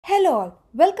Hello all,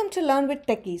 welcome to Learn with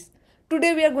Techies.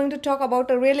 Today we are going to talk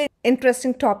about a really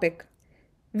interesting topic.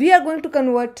 We are going to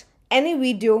convert any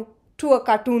video to a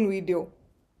cartoon video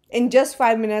in just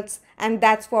 5 minutes, and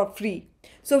that's for free.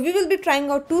 So we will be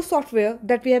trying out two software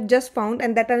that we have just found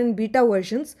and that are in beta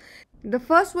versions. The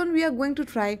first one we are going to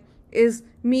try is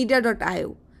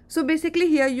media.io. So basically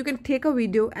here you can take a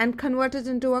video and convert it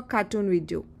into a cartoon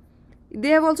video. They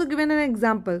have also given an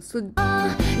example. So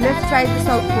let's try this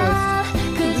out first.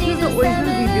 This is the original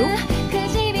video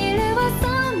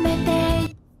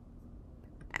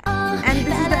and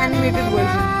this is the animated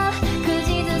version.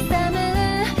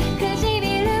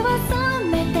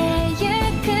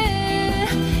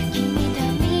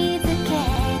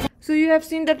 So you have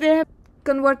seen that they have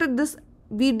converted this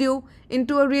video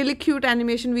into a really cute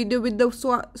animation video with the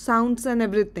sounds and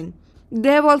everything. They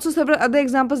have also several other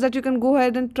examples that you can go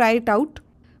ahead and try it out.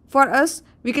 For us,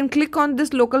 we can click on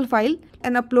this local file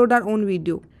and upload our own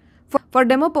video. For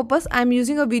demo purpose, I am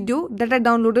using a video that I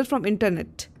downloaded from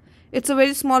internet. It's a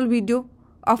very small video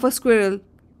of a squirrel.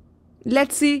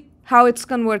 Let's see how it's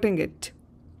converting it.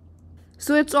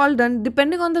 So it's all done.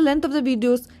 Depending on the length of the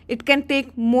videos, it can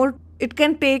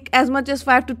take as much as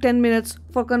 5 to 10 minutes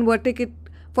for converting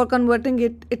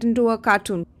it into a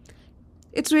cartoon.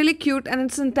 It's really cute and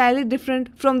it's entirely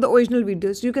different from the original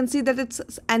videos. You can see that it's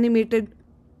animated,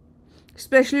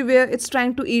 especially where it's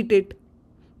trying to eat it.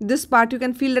 This part you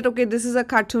can feel that okay, this is a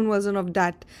cartoon version of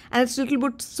that, and it's a little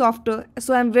bit softer,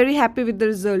 so I'm very happy with the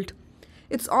result.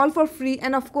 It's all for free,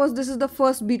 and of course this is the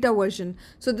first beta version,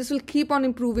 so this will keep on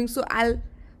improving. So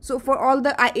for all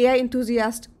the AI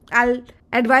enthusiasts, I'll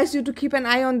advise you to keep an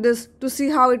eye on this to see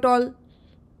how it all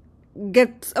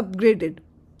gets upgraded.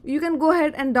 You can go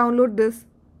ahead and download this.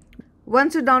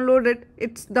 Once you download it,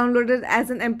 it's downloaded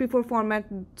as an MP4 format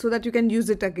so that you can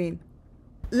use it again.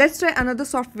 Let's try another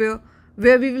software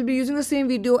where we will be using the same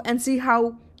video and see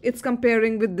how it's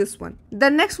comparing with this one. The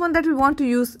next one that we want to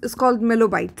use is called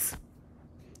Melobytes.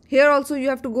 Here also you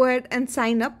have to go ahead and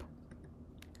sign up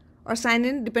or sign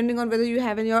in depending on whether you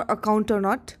have in your account or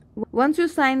not. Once you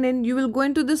sign in, you will go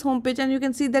into this homepage and you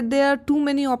can see that there are too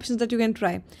many options that you can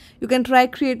try. You can try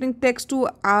creating text to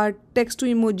art, text to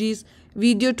emojis,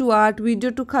 video to art,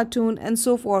 video to cartoon, and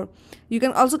so forth. You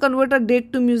can also convert a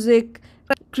date to music,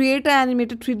 create an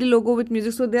animated 3D logo with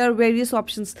music. So there are various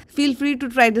options. Feel free to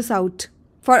try this out.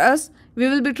 For us, we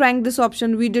will be trying this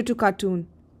option, video to cartoon.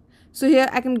 So here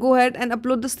I can go ahead and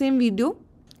upload the same video.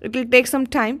 It will take some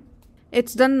time.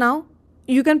 It's done now.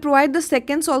 You can provide the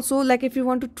seconds also, like if you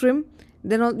want to trim,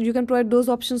 then you can provide those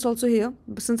options also here.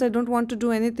 But since I don't want to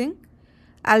do anything,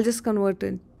 I'll just convert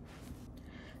it.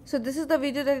 So this is the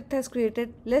video that it has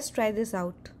created. Let's try this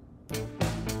out.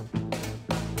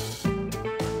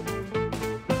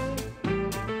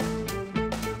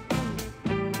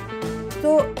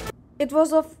 So it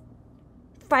was of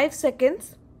 5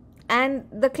 seconds and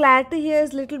the clarity here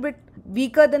is little bit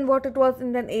weaker than what it was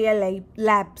in an AI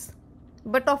labs.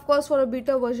 But of course for a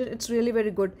beta version it's really very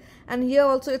good, and here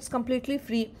also it's completely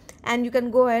free and you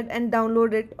can go ahead and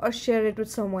download it or share it with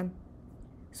someone.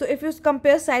 So if you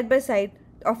compare side by side,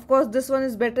 of course this one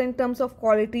is better in terms of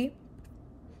quality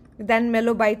than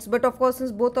Melobytes, but of course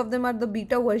since both of them are the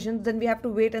beta versions, then we have to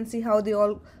wait and see how they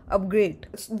all upgrade.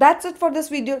 So that's it for this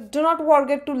video. Do not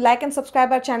forget to like and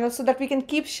subscribe our channel so that we can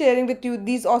keep sharing with you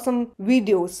these awesome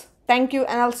videos. Thank you,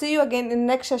 and I'll see you again in the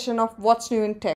next session of What's New in Tech.